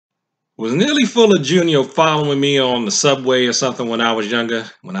Was Neely Fuller Jr. following me on the subway or something when I was younger,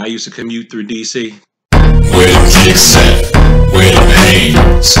 when I used to commute through D.C.? Where them kicks at? Where them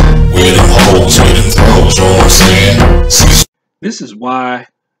hands? Where them holes? Where them throws? You know what I'm saying? This is why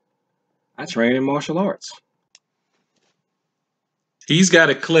I train in martial arts. He's got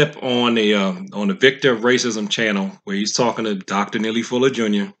a clip on the Victor of Racism channel where he's talking to Dr. Neely Fuller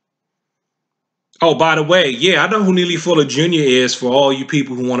Jr. Oh, by the way, yeah, I know who Neely Fuller Jr. is for all you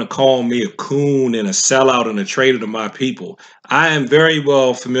people who want to call me a coon and a sellout and a traitor to my people. I am very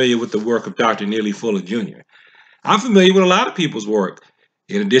well familiar with the work of Dr. Neely Fuller Jr. I'm familiar with a lot of people's work.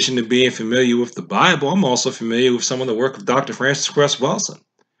 In addition to being familiar with the Bible, I'm also familiar with some of the work of Dr. Francis Cress Welsing.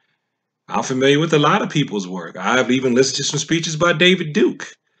 I'm familiar with a lot of people's work. I've even listened to some speeches by David Duke.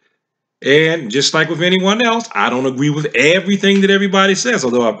 And just like with anyone else, I don't agree with everything that everybody says,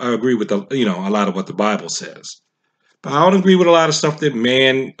 although I agree with a lot of what the Bible says. But I don't agree with a lot of stuff that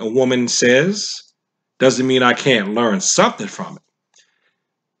a woman says. Doesn't mean I can't learn something from it.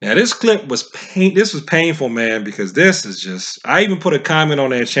 Now this clip was painful, man, because this is just, I even put a comment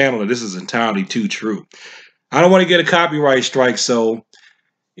on that channel that this is entirely too true. I don't want to get a copyright strike, so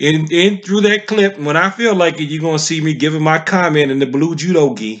in through that clip, when I feel like it, you're gonna see me giving my comment in the blue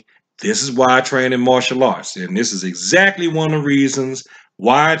judo gi. This is why I train in martial arts. And this is exactly one of the reasons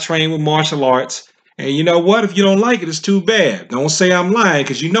why I train with martial arts. And you know what? If you don't like it, it's too bad. Don't say I'm lying,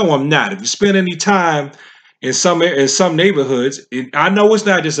 because you know I'm not. If you spend any time in some neighborhoods, I know it's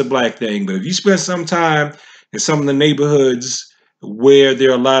not just a black thing, but if you spend some time in some of the neighborhoods where there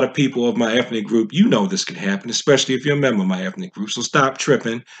are a lot of people of my ethnic group, you know this can happen, especially if you're a member of my ethnic group. So stop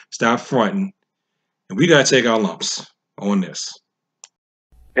tripping, stop fronting, and we got to take our lumps on this.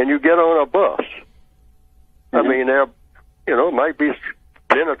 And you get on a bus. I mean, there, might be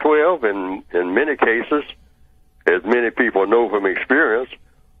 10 or 12 in many cases, as many people know from experience,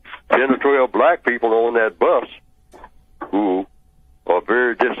 10 or 12 black people on that bus who are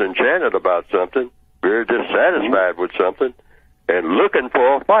very disenchanted about something, very dissatisfied with something, and looking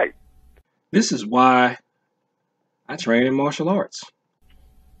for a fight. This is why I train in martial arts.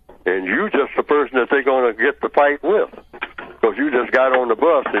 And you just the person that they're going to get the fight with. Because you just got on the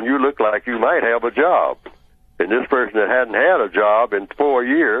bus and you look like you might have a job. And this person that hadn't had a job in 4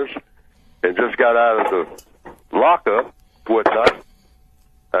 years and just got out of the lockup, whatnot,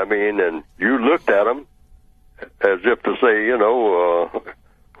 I mean, and you looked at them as if to say,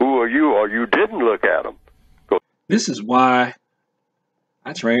 who are you? Or you didn't look at them. This is why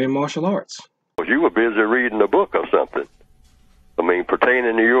I train in martial arts. Because you were busy reading a book or something. I mean,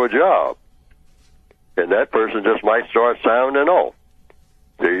 pertaining to your job. And that person just might start sounding off.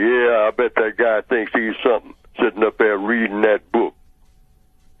 Say, yeah, I bet that guy thinks he's something, sitting up there reading that book.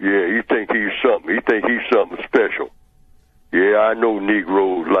 Yeah, he thinks he's something. He thinks he's something special. Yeah, I know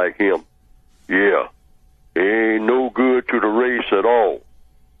Negroes like him. Yeah, he ain't no good to the race at all.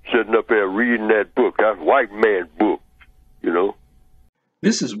 Sitting up there reading that book. That's white man's book,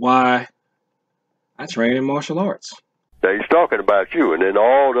 This is why I train in martial arts. Now, he's talking about you, and then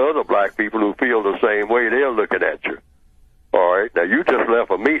all the other black people who feel the same way, they're looking at you. All right? Now, you just left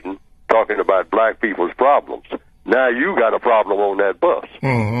a meeting talking about black people's problems. Now you got a problem on that bus.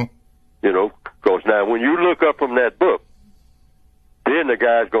 Mm-hmm. Because now when you look up from that book, then the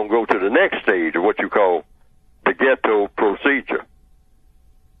guy's going to go to the next stage of what you call the ghetto procedure.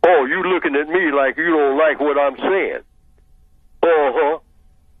 Oh, you looking at me like you don't like what I'm saying. Uh-huh.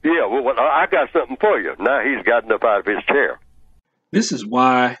 Yeah, well, I got something for you. Now he's gotten up out of his chair. This is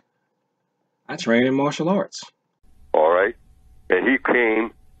why I train in martial arts. All right? And he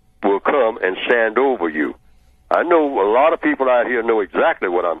will come and stand over you. I know a lot of people out here know exactly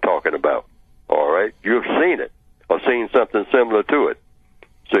what I'm talking about. All right? You've seen it or seen something similar to it.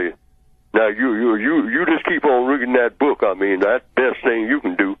 See, now you just keep on reading that book. I mean, that best thing you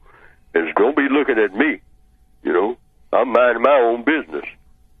can do is don't be looking at me. I'm minding my own business.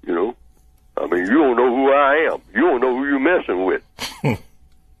 I mean, you don't know who I am. You don't know who you're messing with.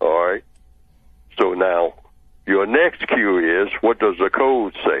 All right? So now, your next cue is, what does the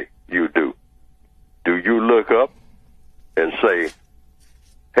code say you do? Do you look up and say,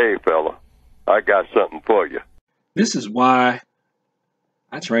 hey, fella, I got something for you? This is why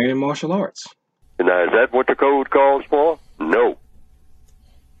I train in martial arts. And now, is that what the code calls for? No.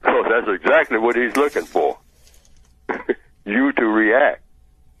 So that's exactly what he's looking for. You to react.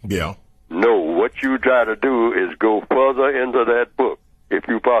 Yeah. No, what you try to do is go further into that book, if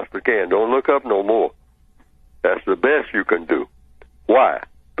you possibly can. Don't look up no more. That's the best you can do. Why?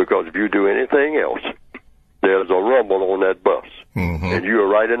 Because if you do anything else, there's a rumble on that bus, and you're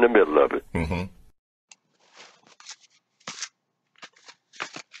right in the middle of it.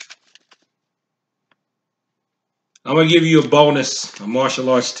 I'm going to give you a bonus, a martial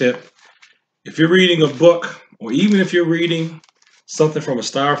arts tip. If you're reading a book, or even if you're reading something from a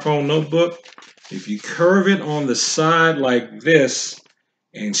styrofoam notebook, if you curve it on the side like this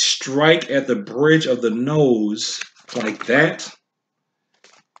and strike at the bridge of the nose like that,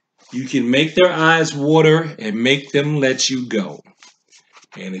 you can make their eyes water and make them let you go.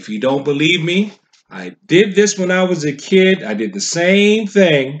 And if you don't believe me, I did this when I was a kid. I did the same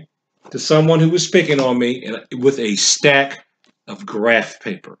thing to someone who was picking on me with a stack of graph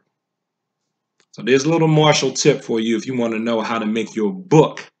paper. So there's a little martial tip for you if you want to know how to make your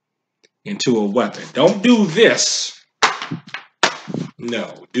book into a weapon. Don't do this.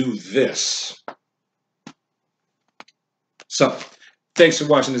 No, do this. So, thanks for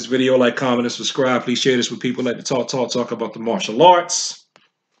watching this video. Like, comment, and subscribe. Please share this with people like to talk about the martial arts.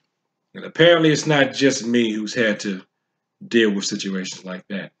 And apparently it's not just me who's had to deal with situations like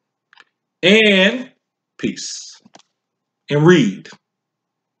that. And peace. And read,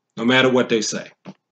 no matter what they say.